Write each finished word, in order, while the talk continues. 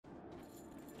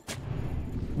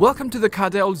Welcome to the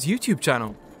Cardel's YouTube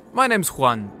channel. My name's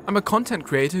Juan. I'm a content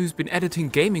creator who's been editing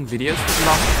gaming videos for the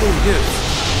last 4 years.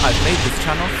 I've made this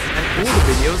channel and all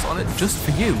the videos on it just for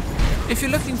you. If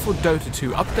you're looking for Dota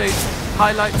 2 updates,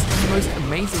 highlights and the most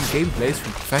amazing gameplays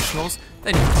from professionals,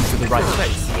 then you've come to the right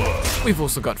place. We've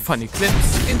also got funny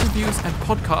clips, interviews and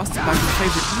podcasts about your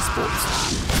favorite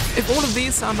esports. If all of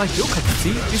these sound like your cup of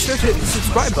tea, be sure to hit the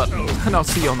subscribe button and I'll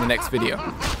see you on the next video.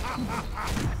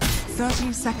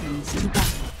 30 seconds to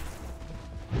battle.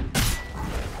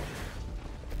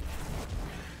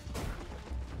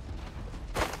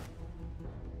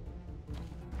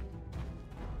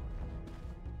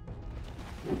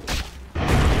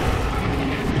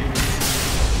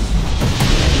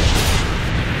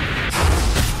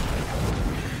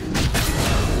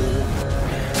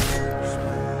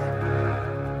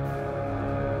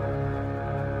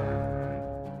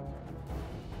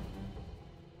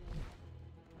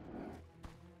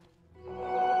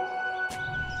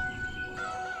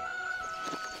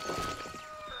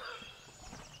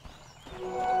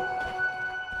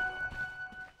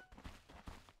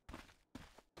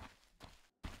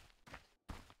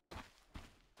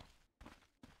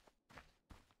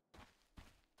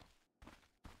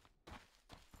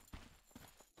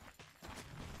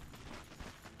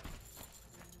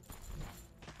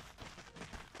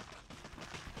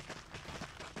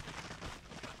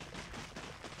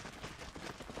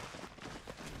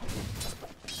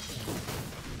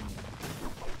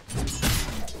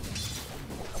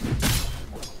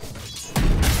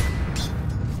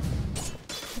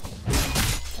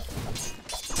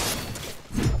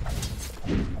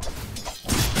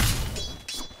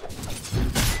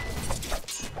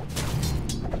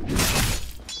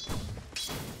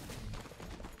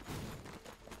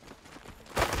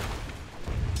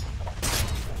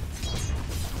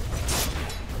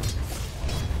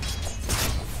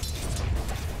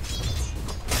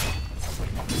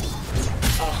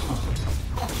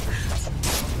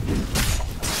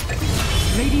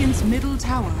 Radiant's middle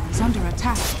tower is under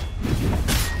attack.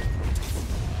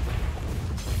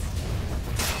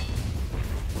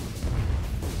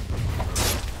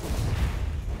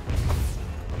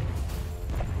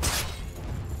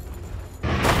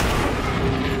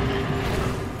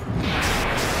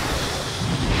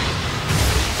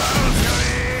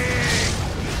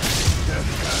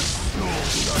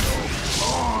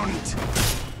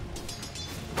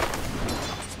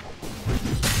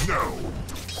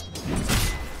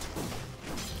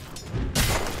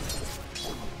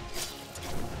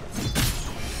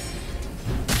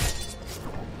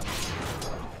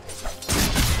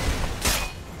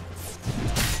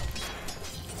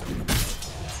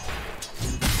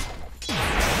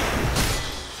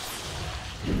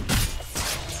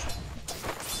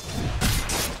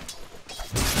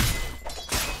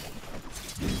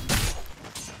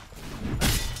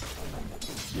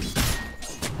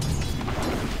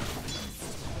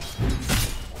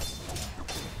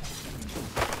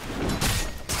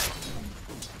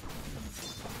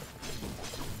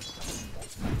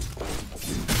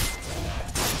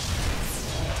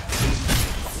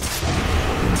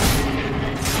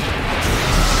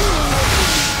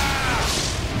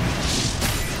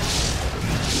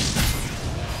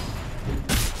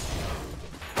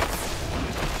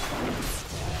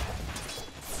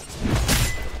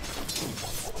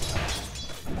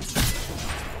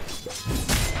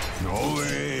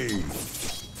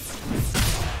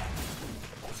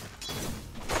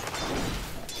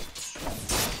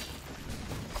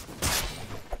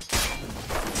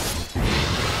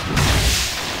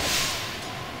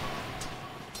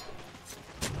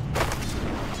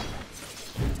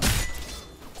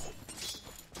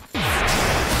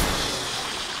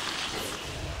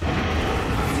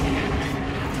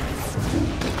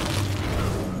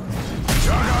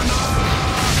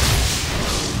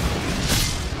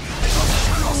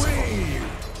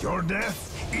 Your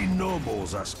death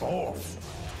ennobles us all.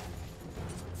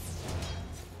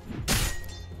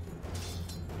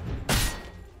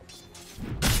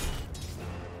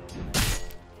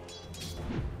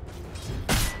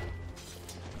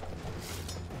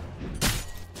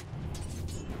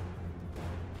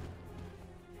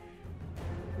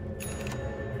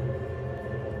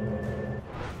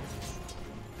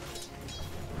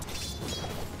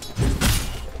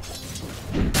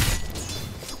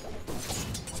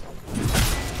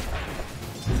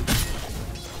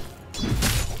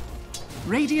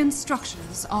 Radiant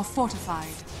structures are fortified.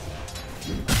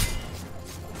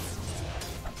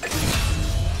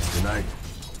 Good night.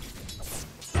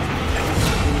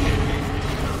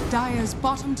 Dire's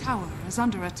bottom tower is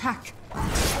under attack.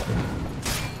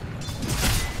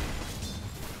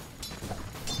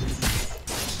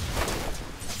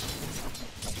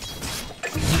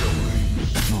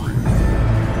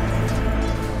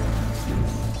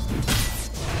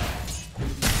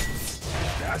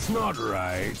 not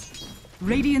right.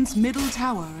 Radiant's middle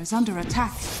tower is under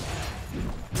attack.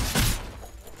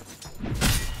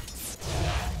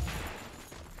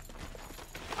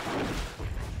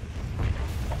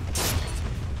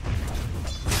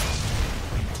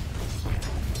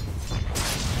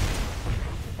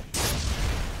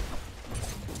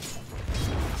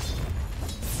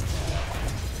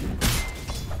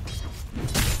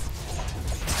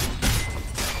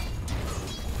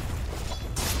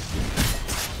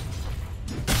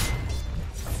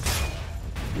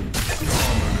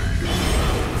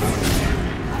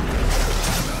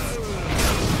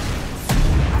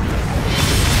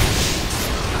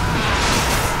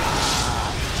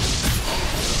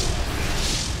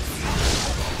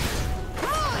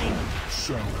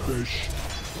 Selfish.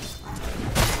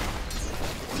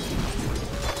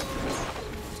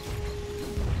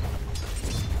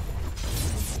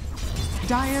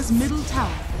 Dire's middle tower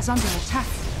is under attack.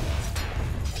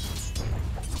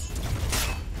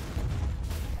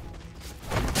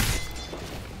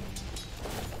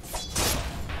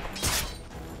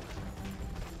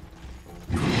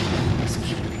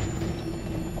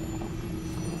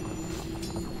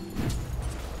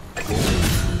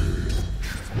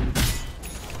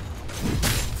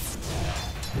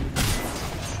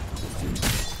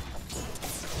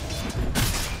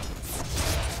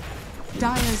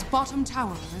 Dire's bottom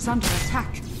tower is under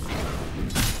attack.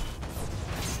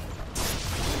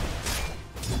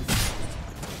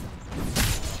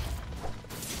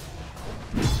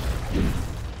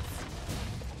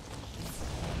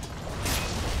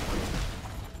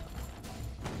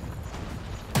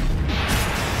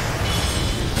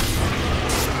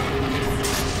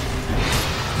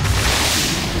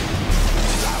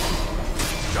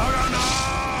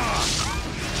 Juggernaut!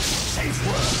 Safe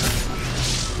word.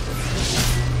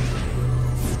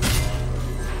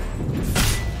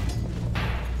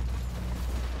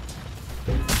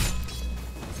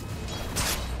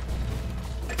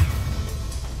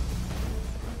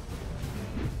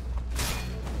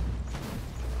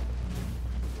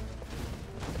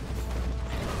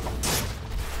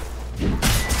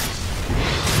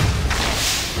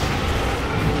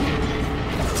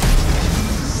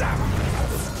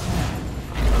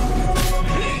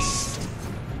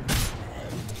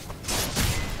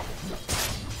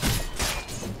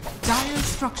 Dire's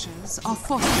structures are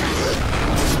fortified.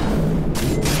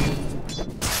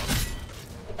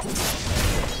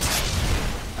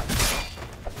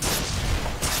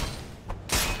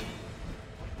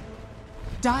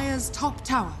 Dire's top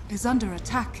tower is under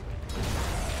attack.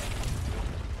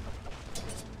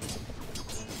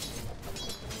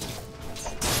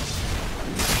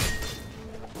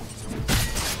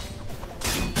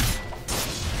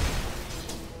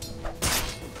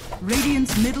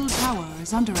 Radiant's middle tower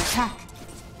is under attack.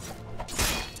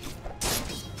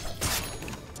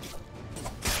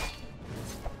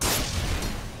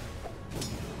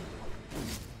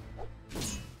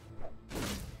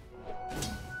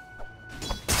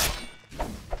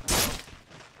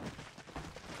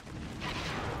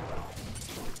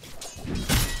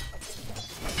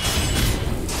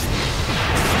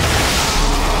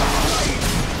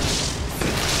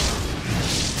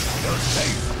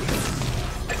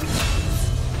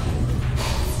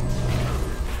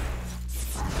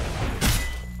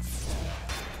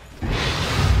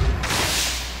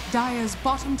 Dire's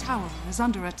bottom tower is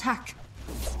under attack.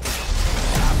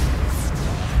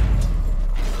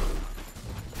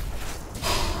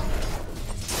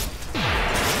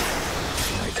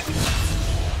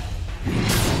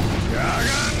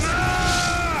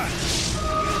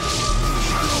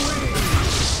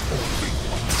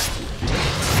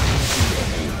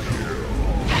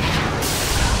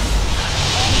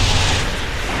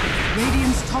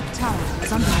 Radiant's top tower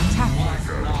is under attack.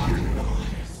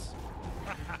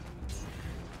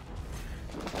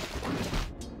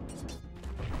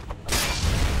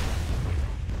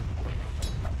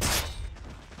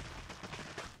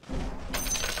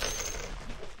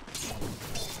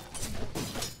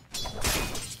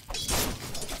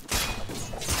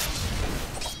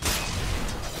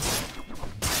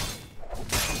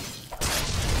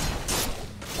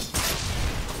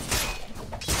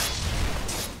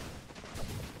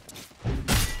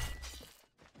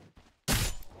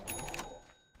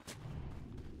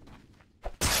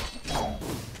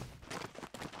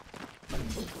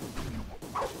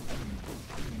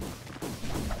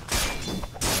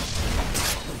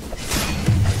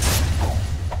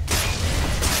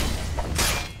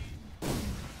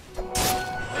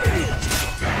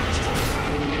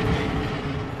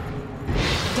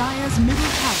 Dire's middle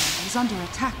tower is under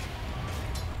attack.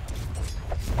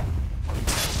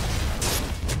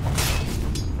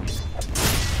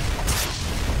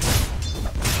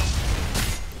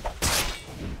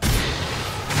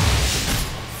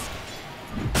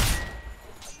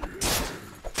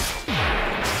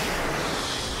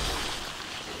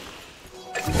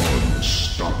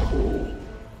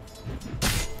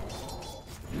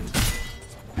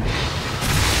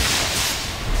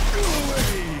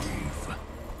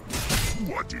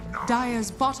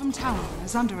 Dire's bottom tower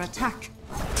is under attack.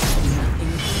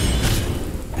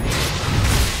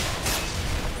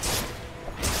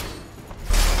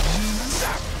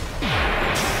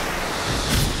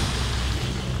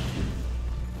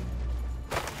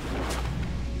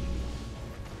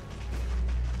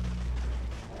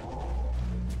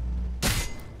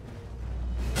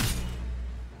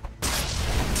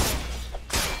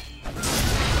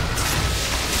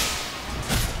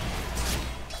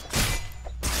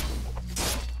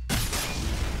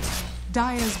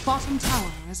 Dire's bottom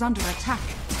tower is under attack.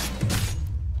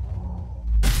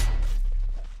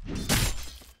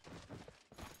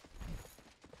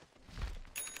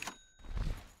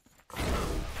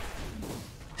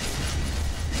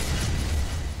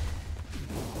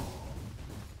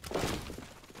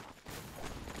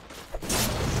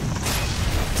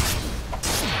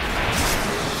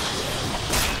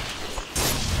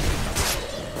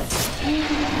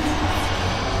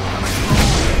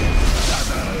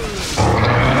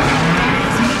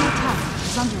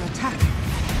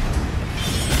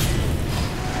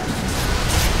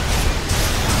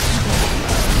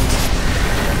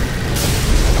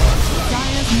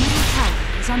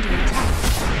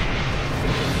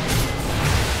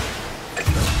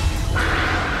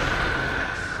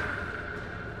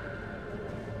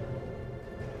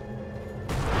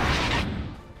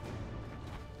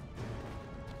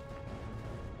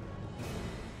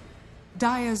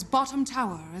 Dire's bottom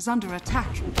tower is under attack.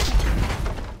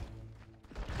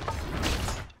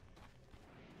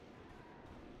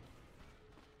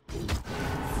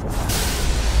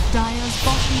 Dire's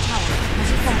bottom tower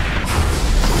has fallen.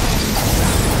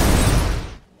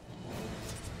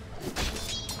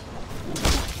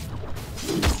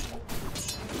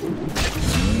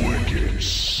 Wicked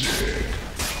sick.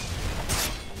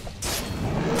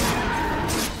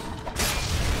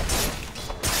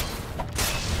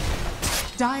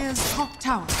 Dire's top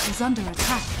tower is under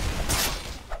attack.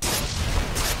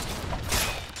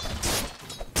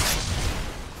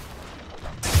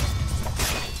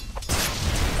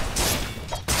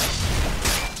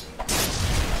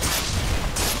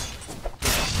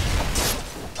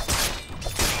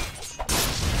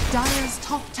 Dire's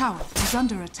top tower is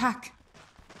under attack.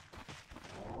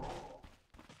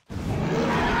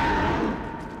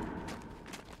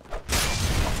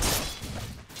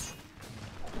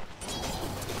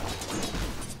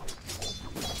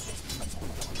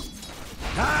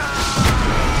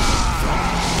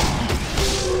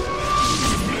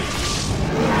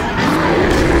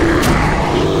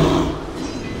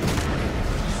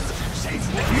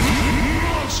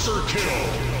 Monster kill.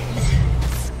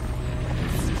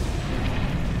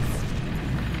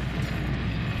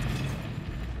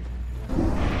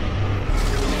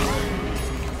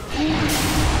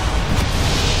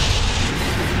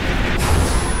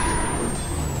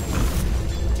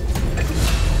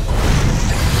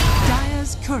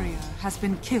 Dire's courier has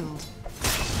been killed.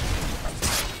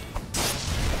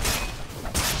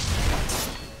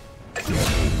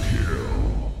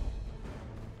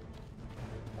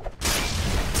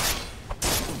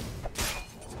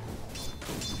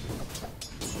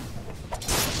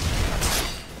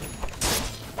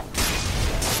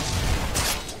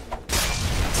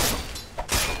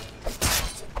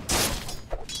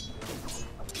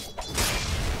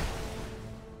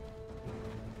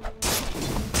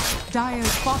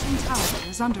 Dire's bottom tower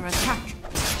is under attack.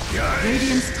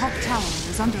 Radiant's top tower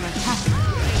is under attack.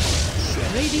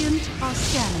 Radiant are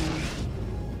scanning.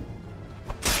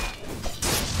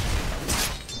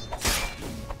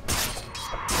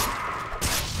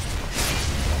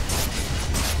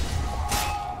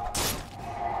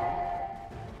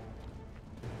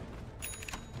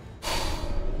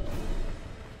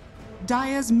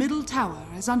 Dire's middle tower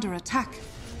is under attack.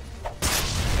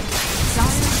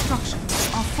 Dire's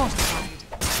structures are fortified.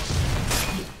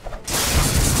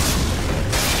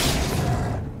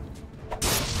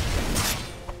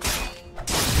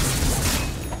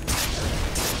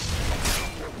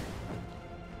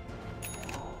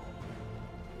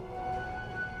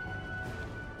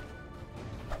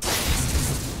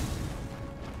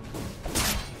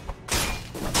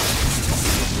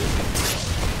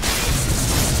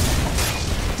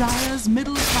 Dire's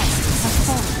middle tower has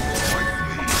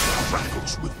fallen.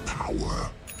 Crackles with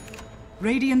power.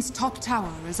 Radiant's top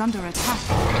tower is under attack.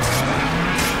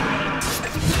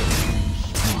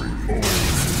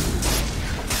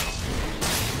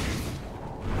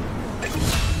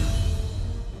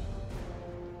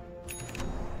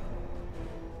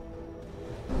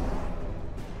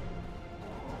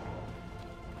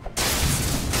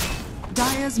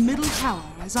 Dire's middle tower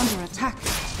is under attack.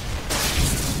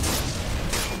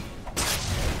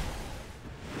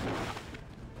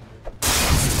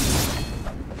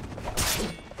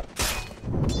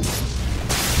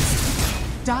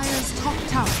 Dire's top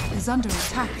tower is under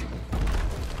attack.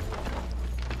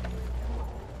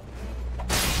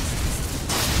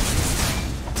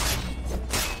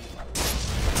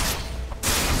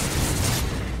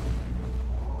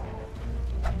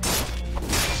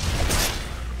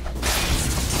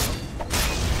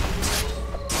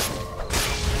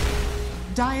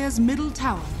 Dire's middle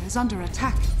tower is under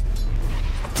attack.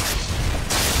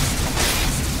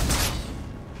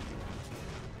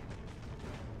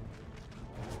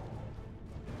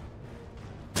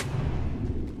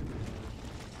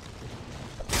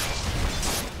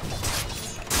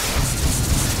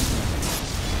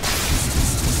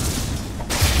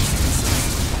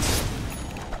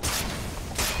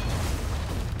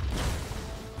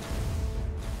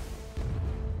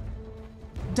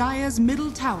 Dire's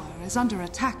middle tower is under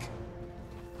attack.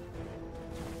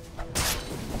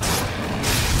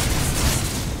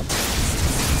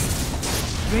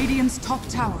 Radiant's top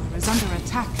tower is under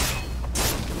attack.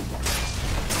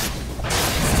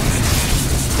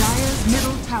 Dire's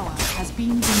middle tower has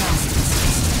been denied.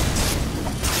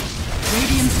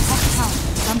 Radiant's top tower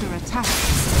is under attack.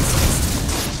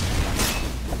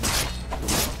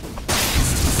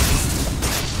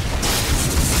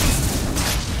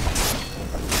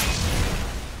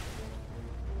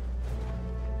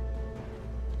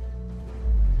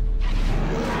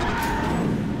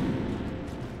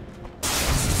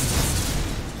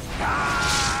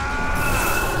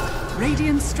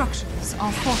 Radiant structures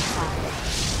are fortified.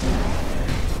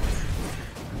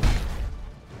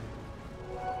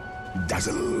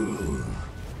 Dazzle.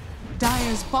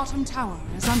 Dire's bottom tower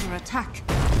is under attack.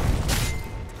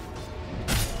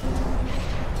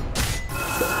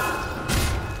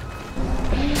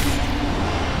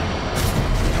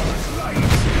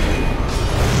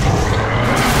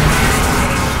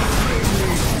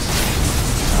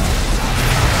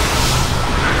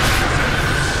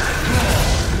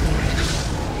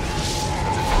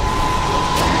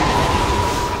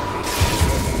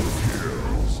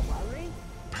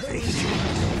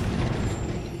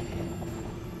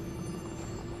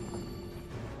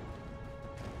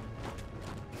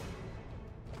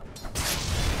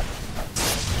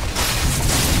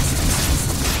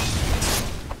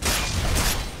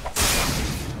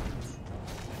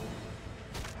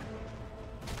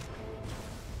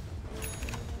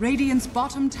 Radiant's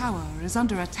bottom tower is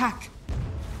under attack.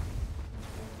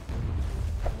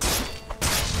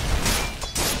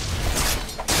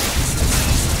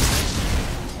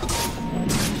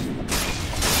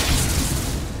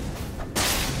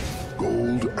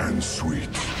 Gold and sweet.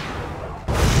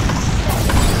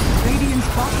 Radiant's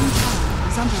bottom tower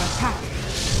is under attack.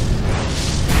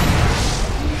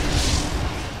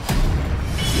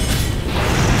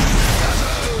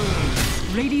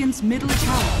 Radiant's middle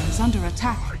tower is under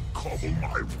attack. I cobble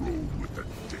my road with the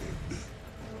dead.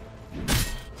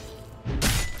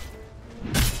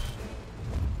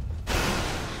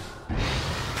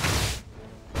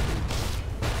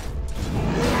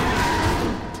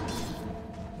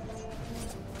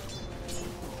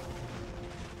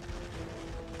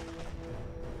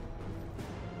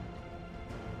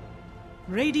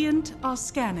 Radiant are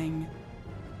scanning.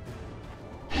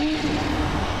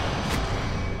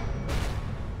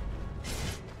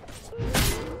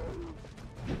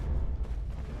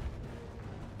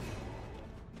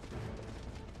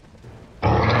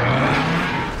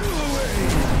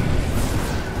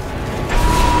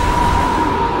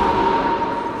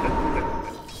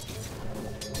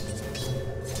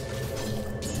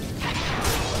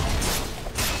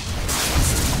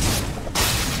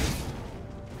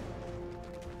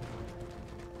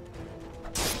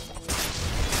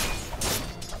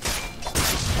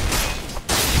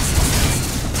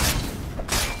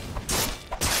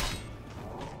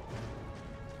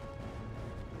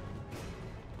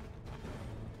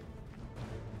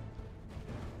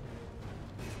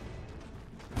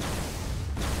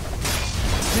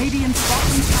 Radiant's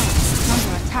bottom tower is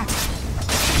under attack.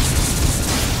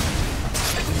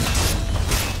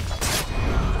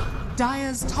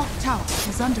 Dire's top tower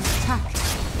is under attack.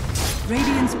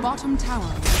 Radiant's bottom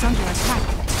tower is under attack.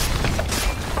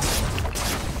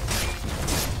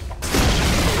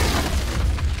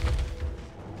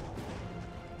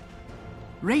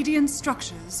 Radiant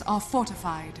structures are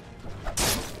fortified.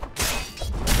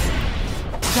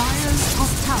 Dire's top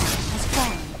tower has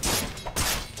fallen.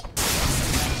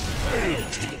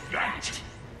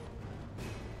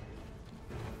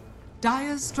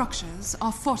 Dire's structures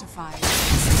are fortified.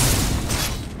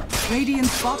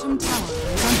 Radiant's bottom tower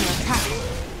is under attack.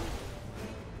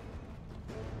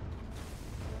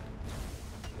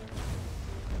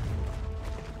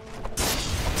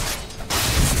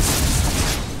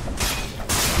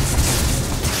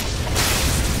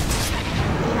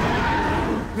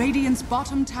 Radiant's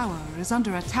bottom tower is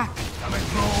under attack. Coming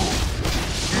through.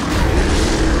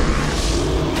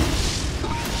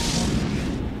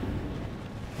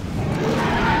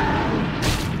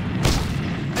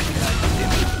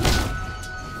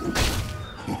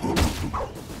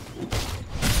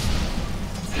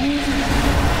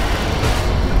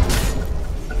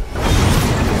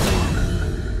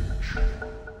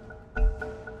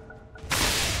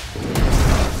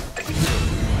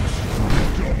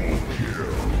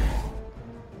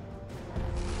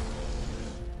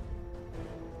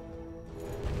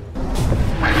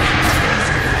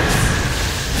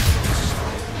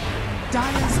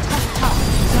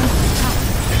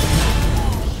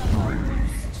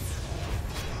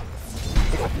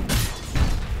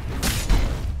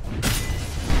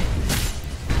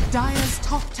 Dire's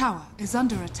top tower is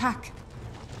under attack.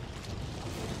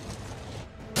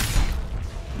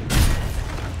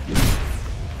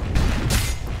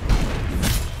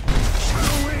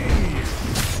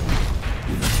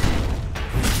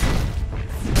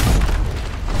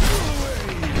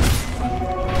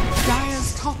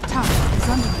 Dire's top tower is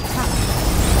under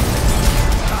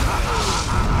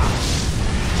attack.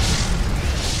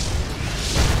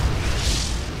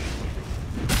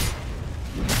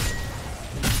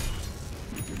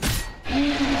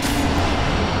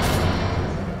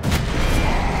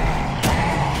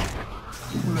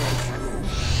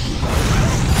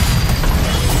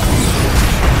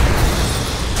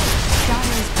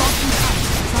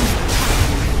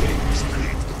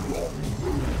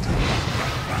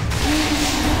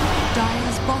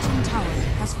 Dire's bottom tower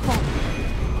has fallen.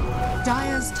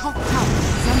 Dire's top tower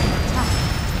is under attack.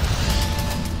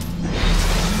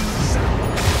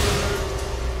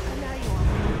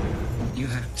 You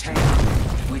have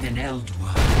taken with an eld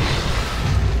one.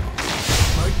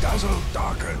 My dazzle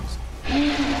darkens.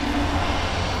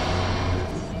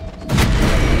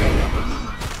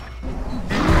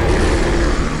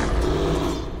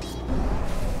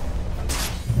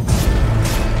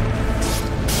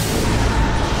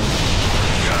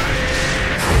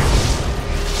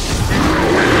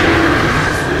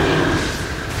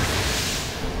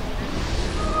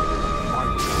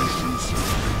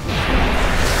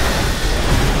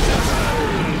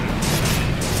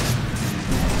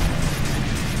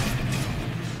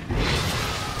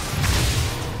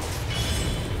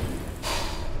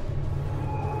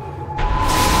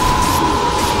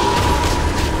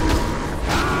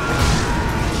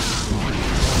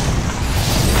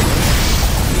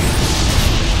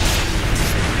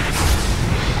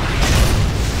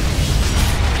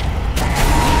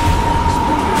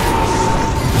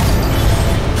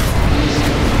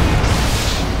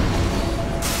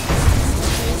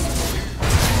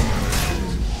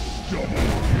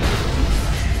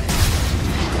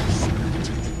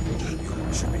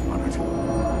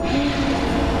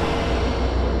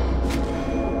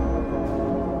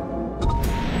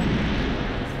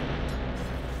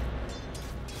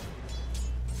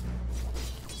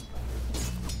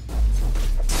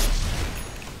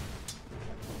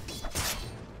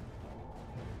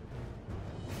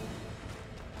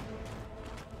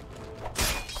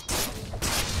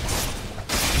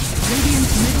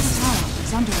 Radiant's middle tower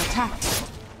is under attack.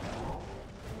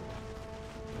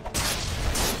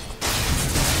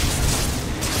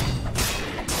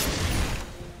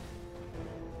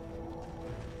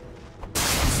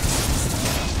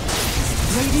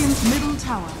 Radiant's middle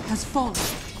tower has fallen.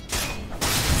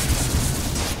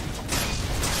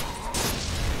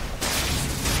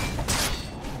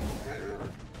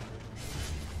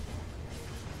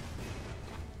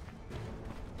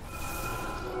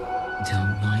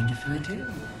 Don't mind if I do.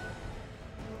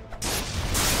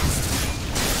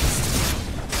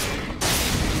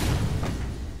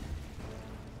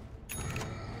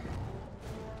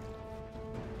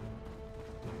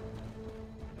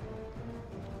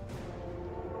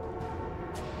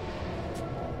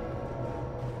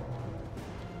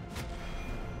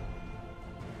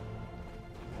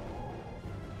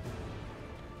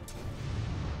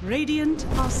 Radiant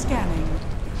are scanning.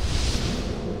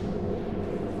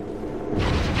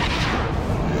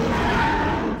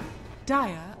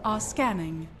 Dire are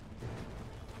scanning.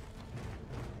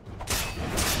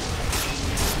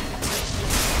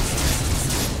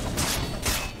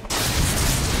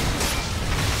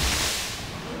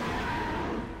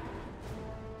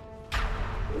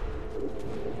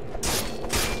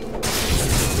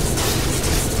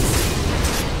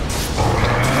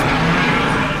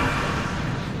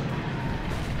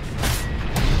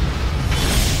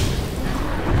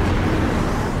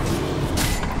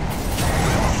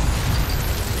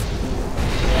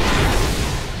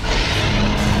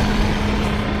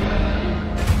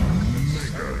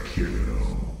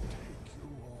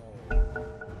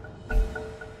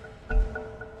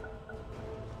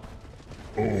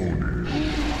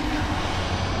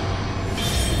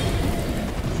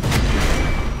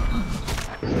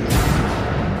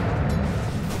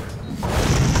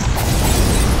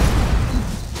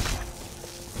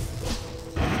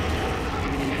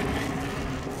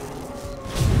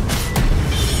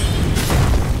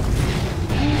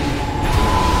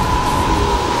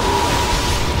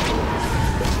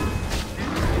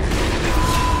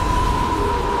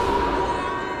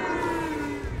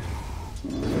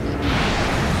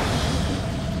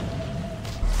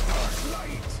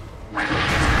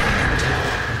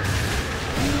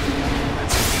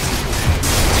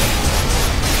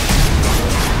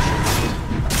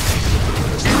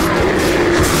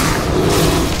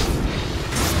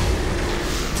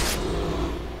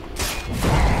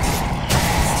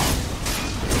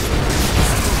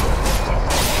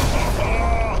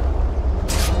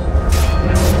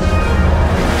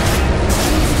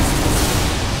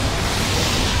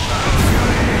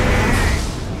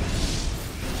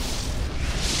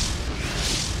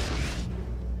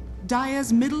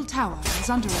 Dire's middle tower is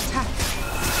under attack.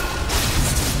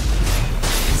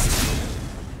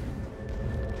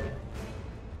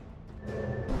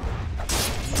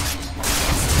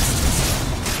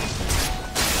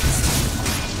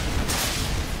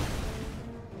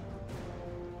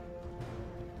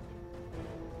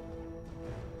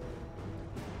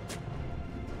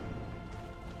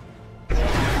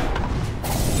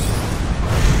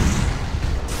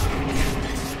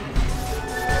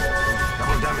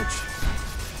 Double damage.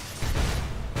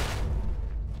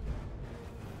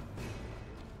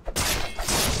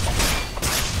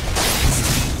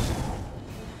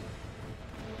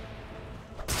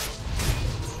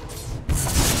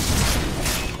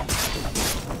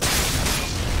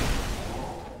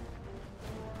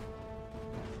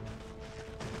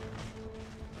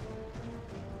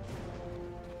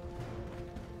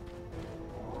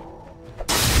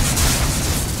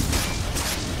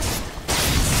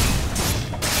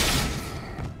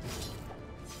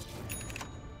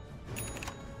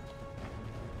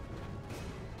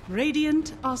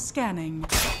 Radiant are scanning.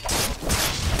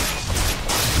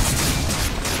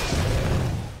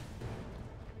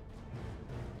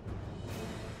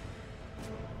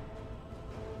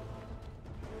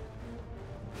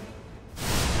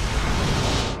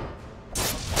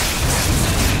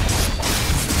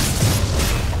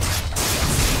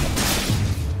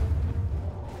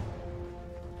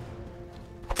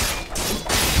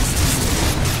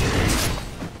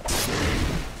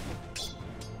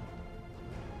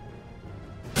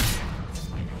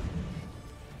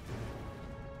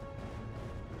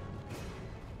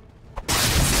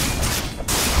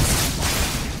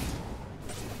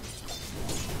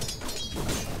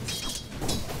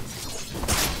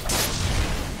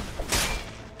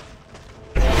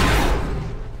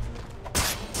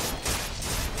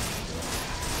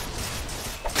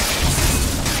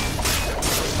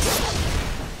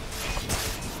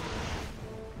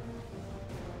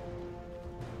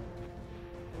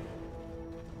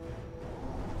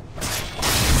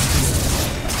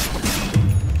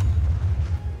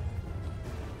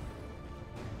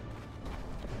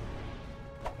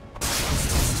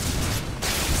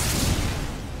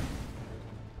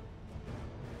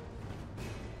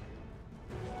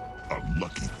 A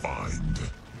lucky find.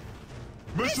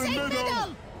 Mission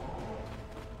middle!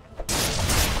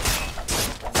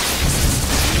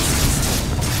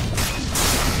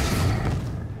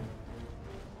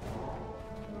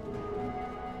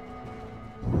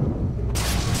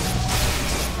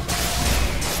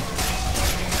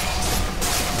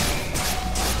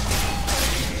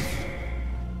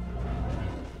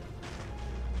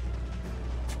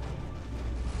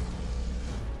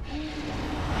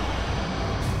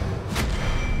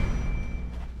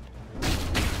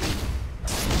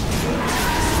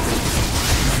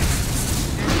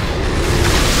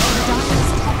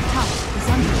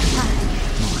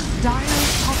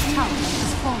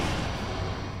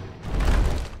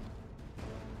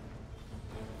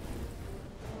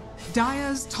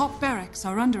 Dire's top barracks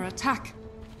are under attack.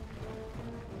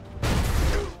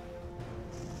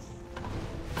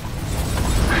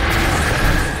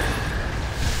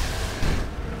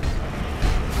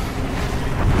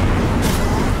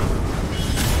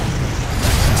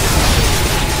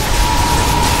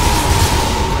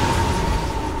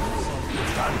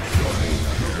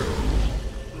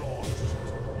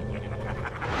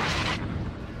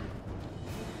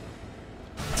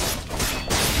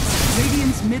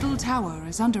 Radiant's middle tower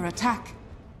is under attack.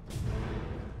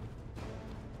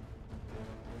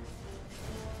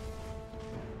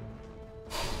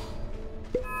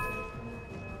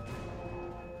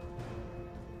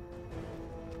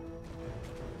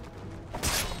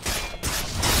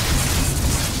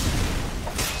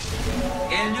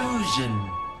 Illusion.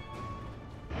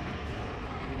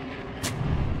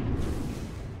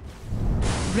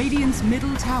 Radiant's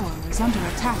middle tower is under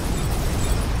attack.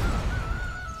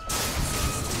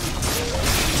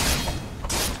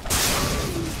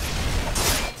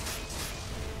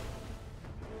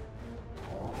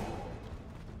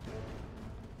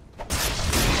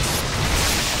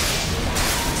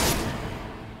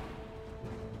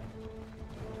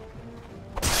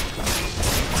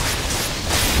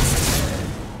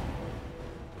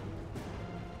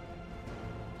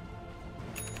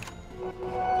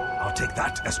 I'll take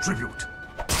that as tribute.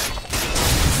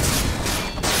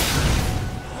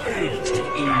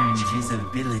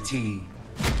 Invisibility.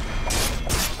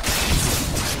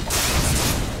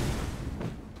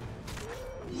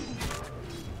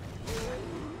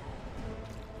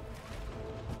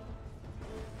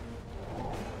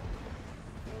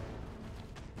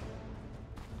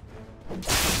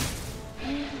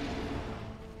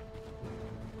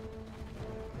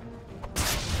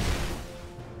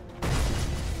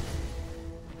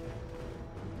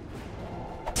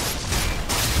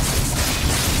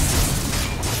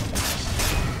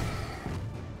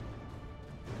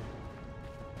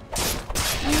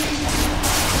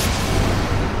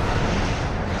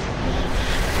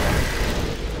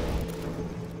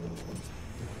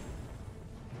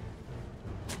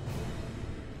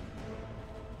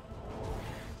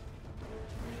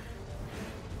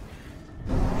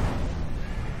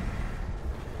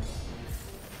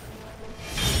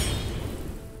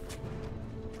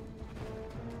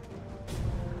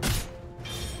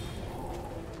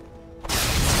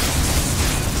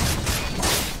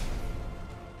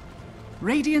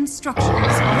 Radiant structures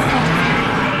are falling.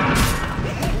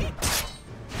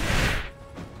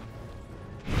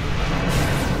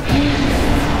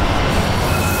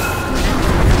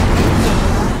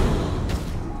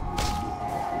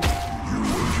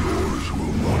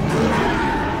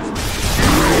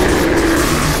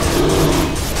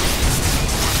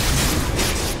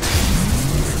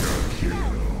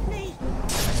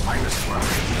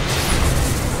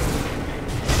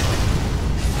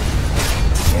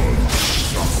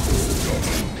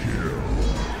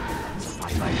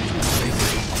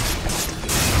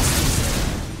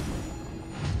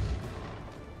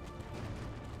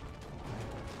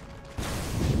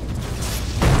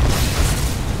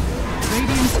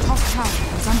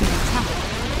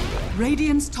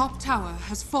 Radiant's top tower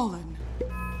has fallen.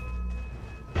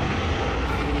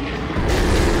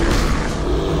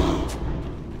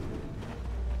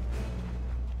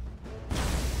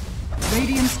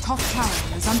 Radiant's top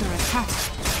tower is under attack.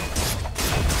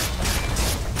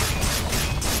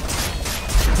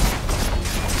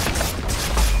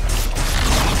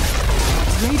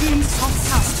 Radiant's top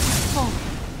tower has fallen.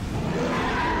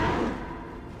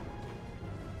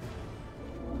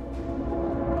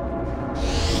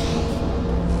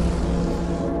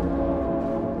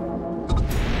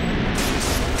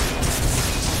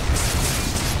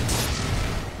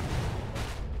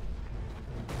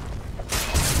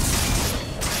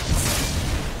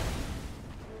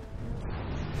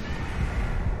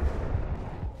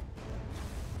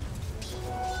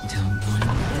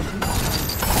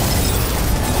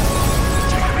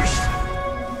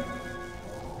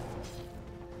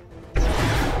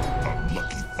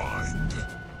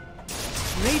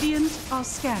 Radiant are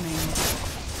scanning.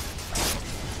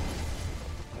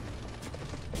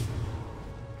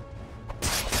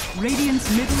 Radiant's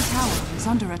middle tower is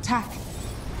under attack.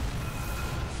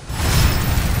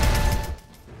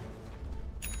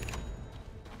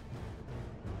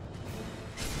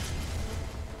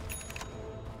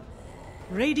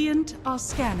 Radiant are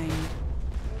scanning.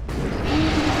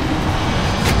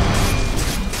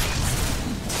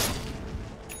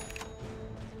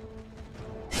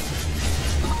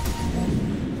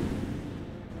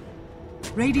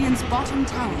 Radiant's bottom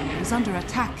tower is under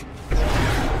attack.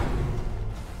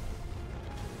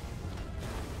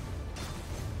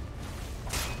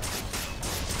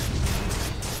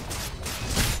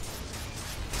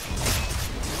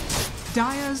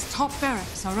 Dire's top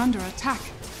barracks are under attack.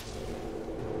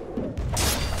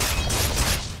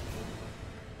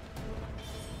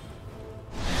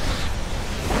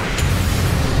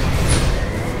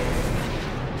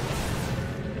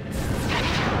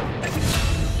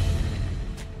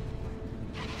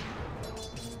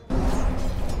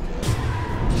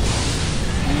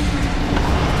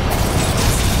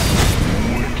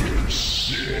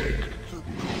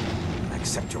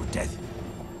 Accept your death.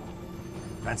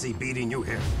 Fancy beating you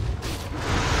here.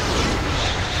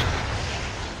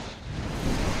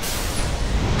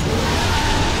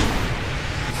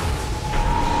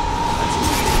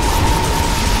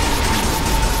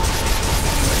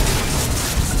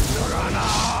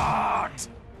 Juggernaut!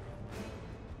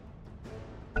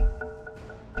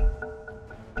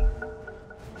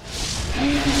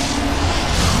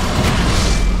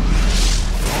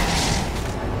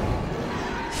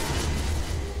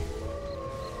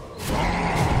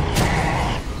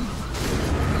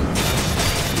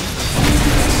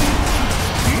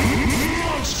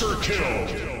 Kill!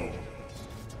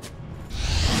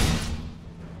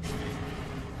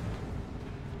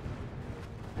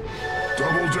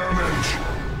 Double damage!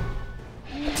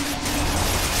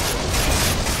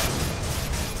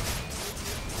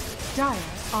 Dire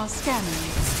are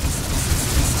scanning.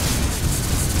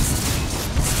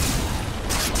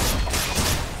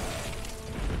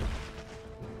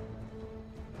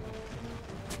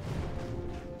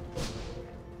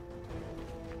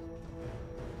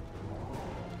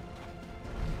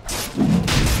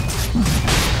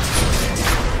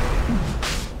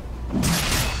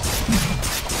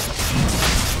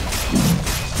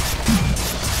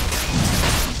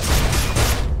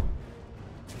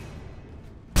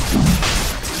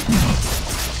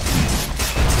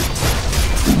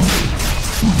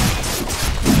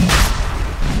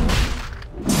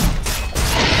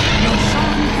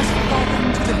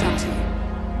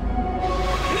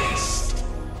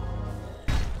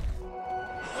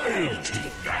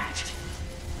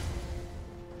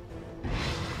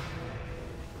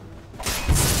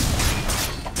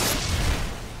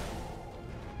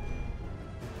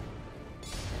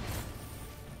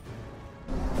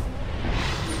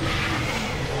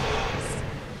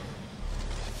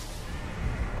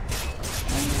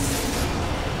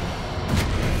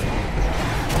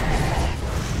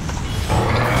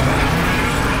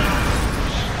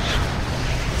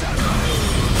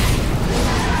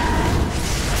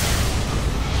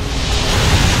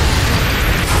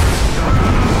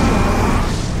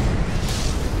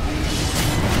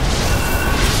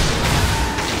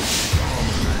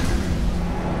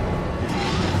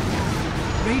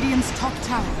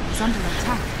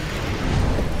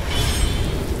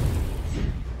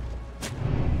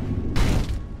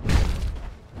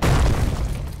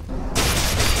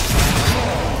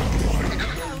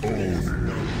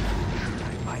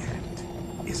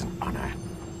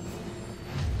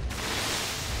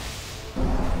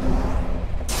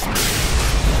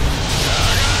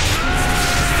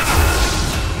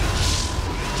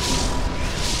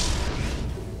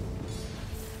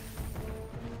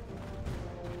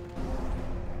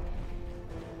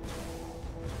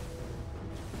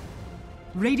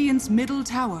 Radiant's middle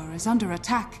tower is under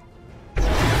attack.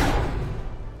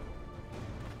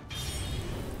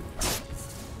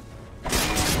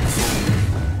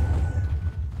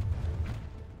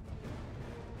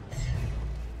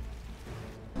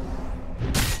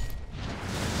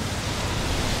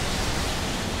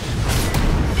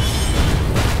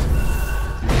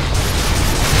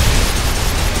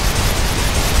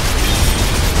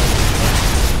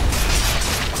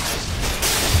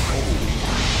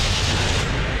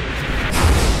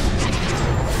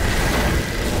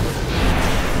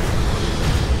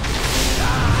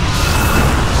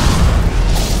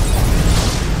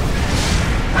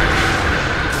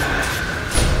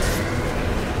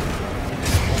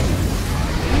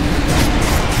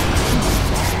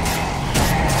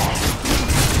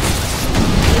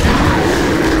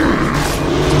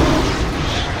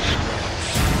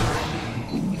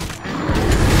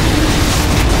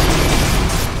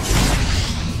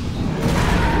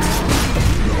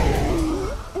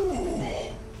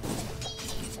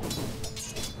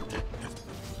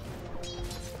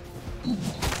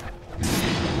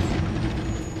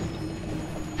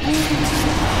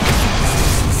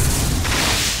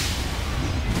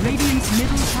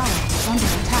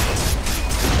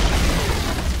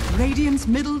 Radiant's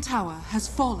middle tower has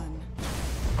fallen.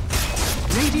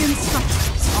 Radiant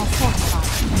structures are fortified.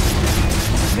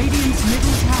 Radiant's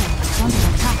middle tower is under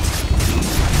attack.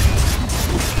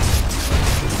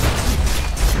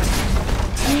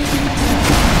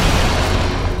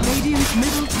 Radiant's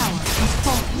middle tower has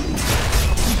fallen.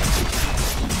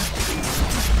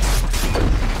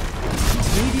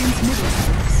 Radiant's middle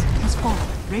barracks has fallen.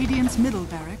 Radiant's middle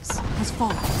barracks has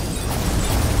fallen.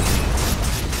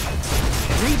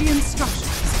 Radiant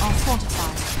structures are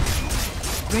fortified.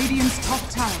 Radiant's top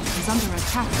tower is under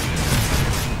attack.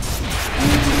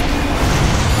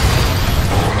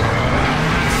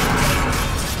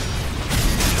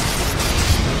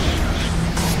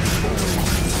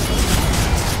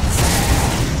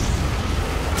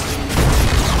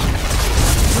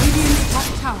 Radiant's top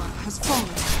tower has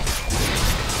fallen.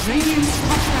 Radiant's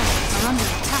top barracks are under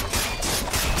attack.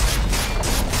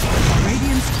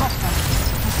 Radiant's top barracks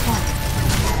has fallen.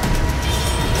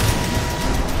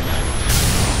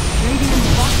 Radiant's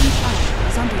bottom tower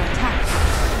is under attack.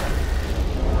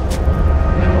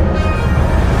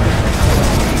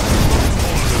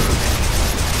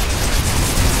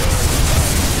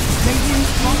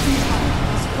 Radiant's bottom tower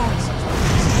has fallen.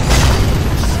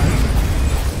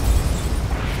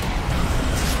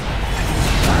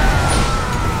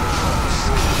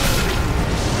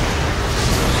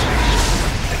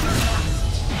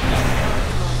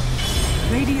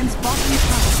 Radiant's bottom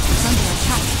tower is under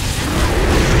attack.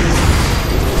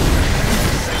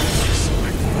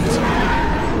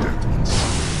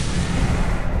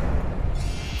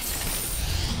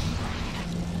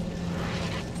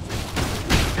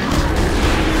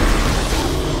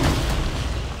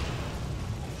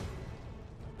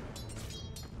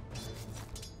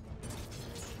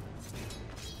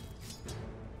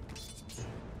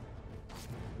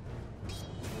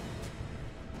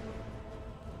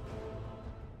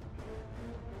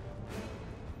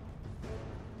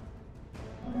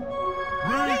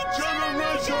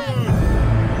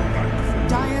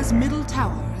 Dire's middle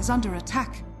tower is under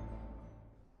attack.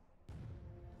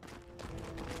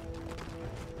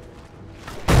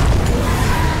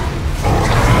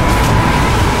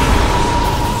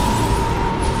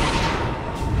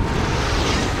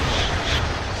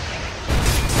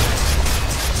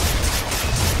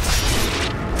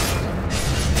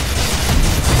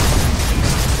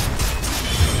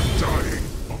 Dying,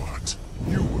 but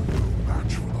you were no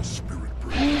match for the spirit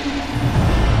breath.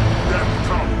 Death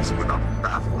comes with a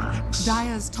battle axe.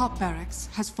 Dire's top barracks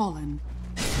has fallen.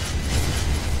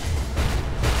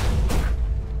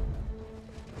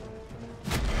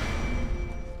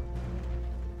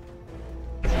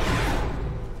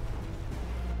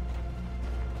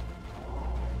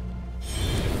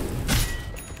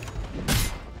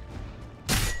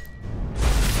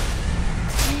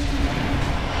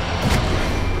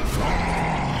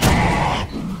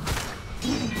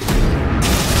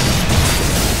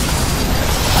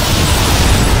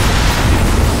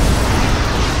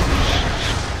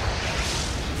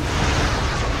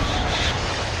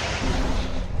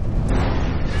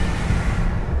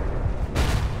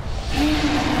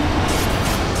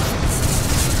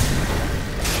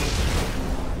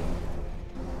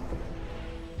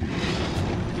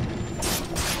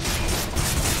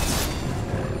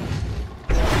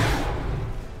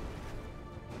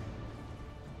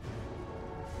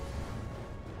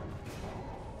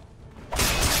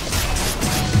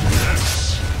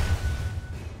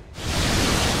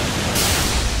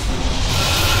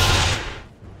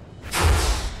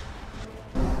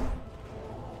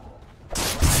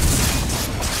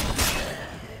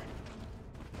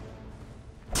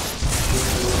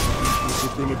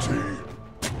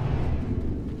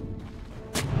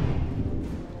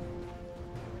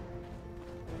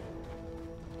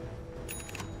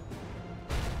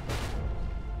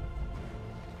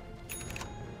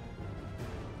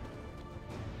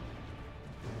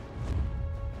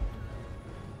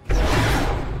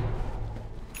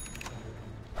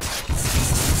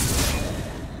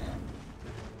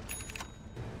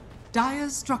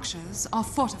 Dire's structures are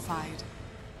fortified.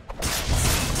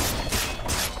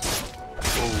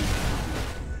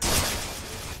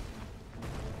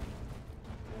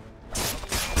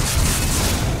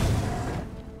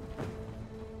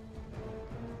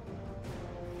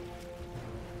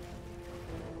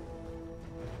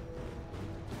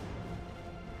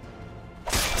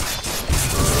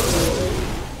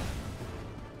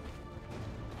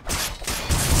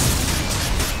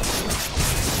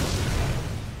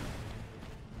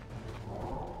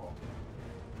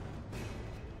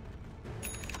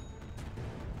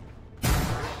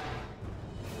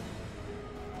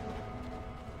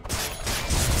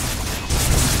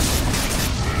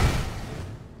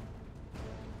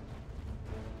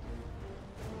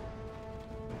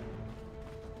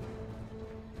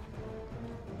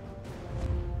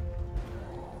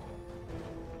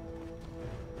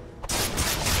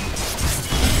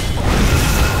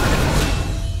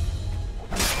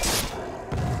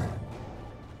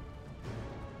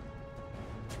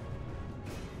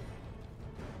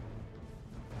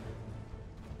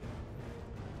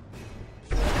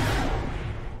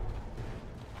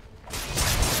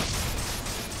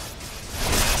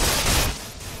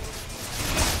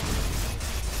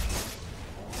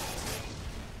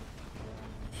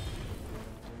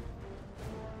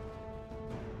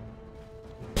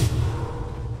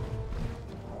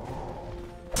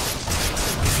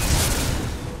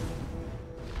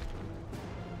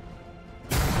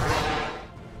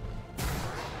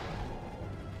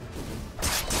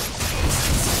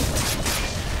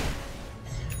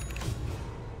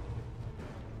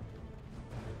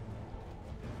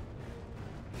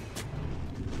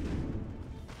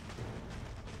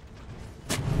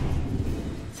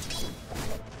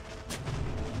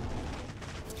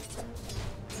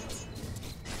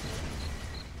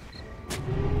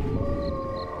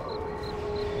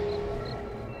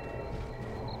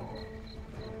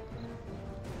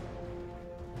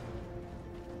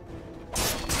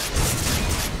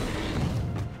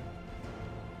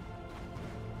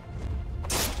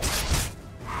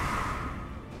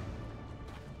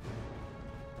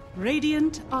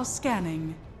 Radiant are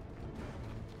scanning.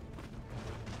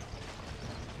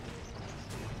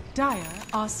 Dire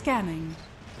are scanning.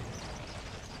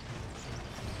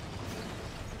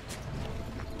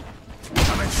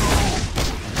 Coming through!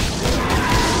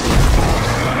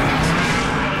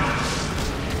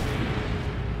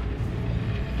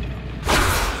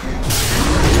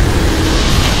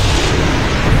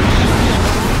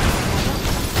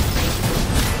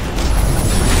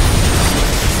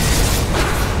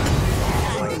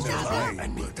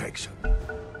 And protection.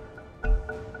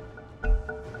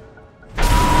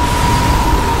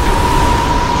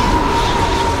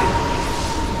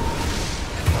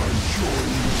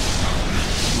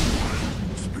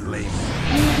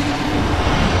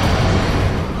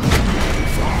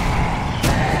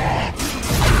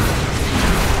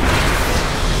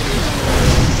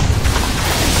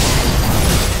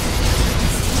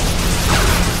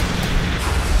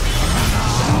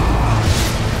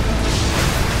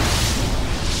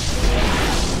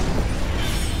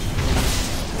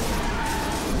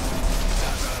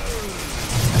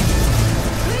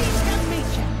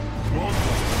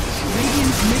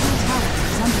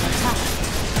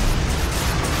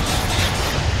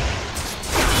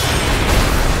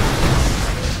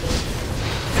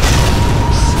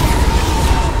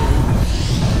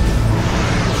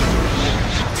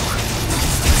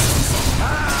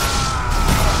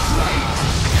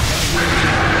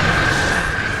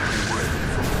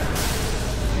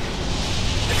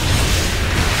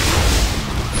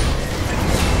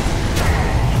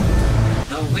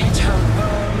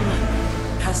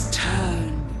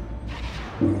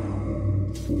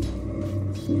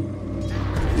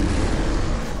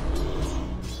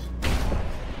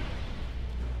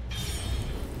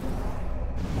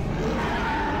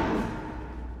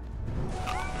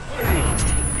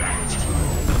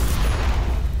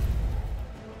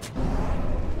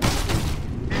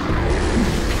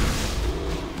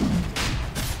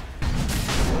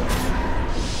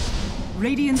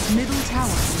 Radiant's middle tower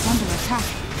is under attack.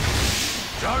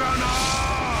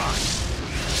 Juggernaut!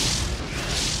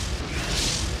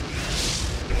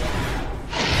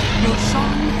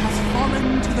 Roshan has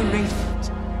fallen to the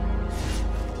Radiant.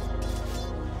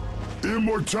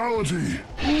 Immortality!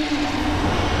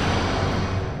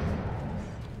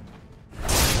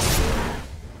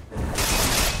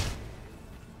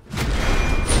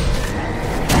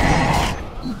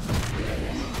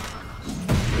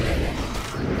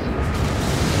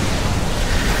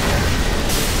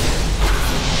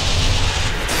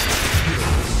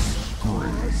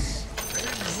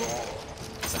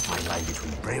 My life.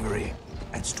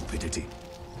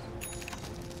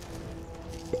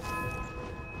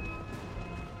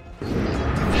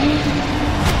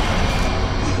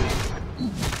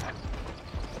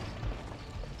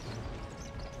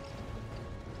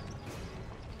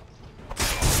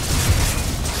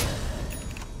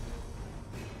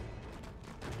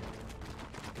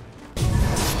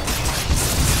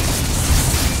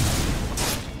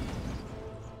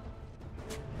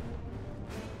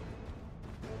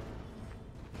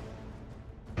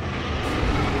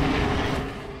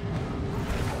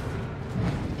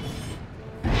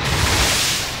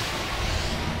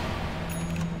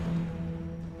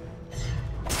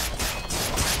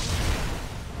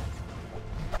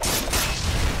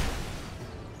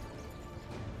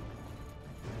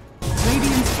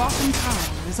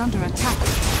 under attack.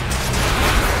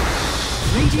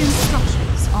 Radiant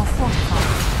structures are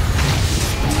fortified.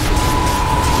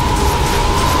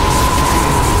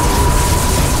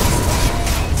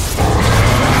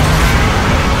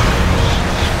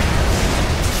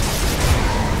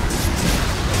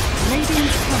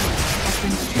 Radiant's turret has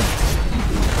been destroyed.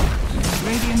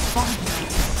 Radiant's bottom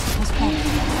has fallen.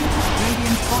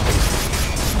 Radiant's bottom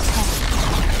has fallen.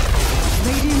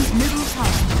 Radiant's middle tower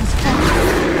has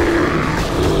fallen.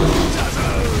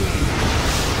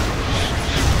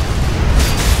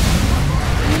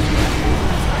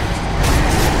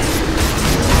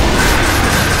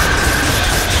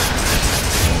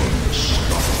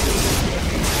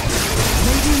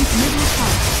 Radiant's middle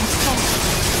tower has fallen.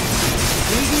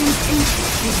 Radiant's ancient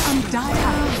is undied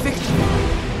victory.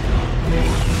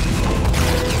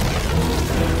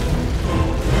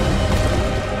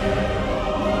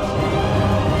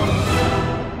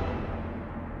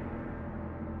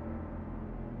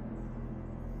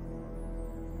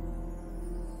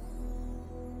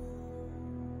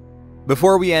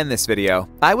 Before we end this video,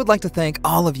 I would like to thank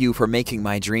all of you for making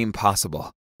my dream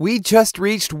possible. We just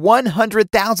reached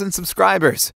 100,000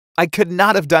 subscribers. I could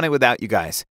not have done it without you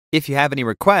guys. If you have any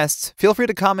requests, feel free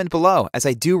to comment below, as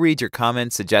I do read your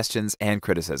comments, suggestions, and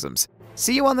criticisms.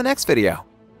 See you on the next video.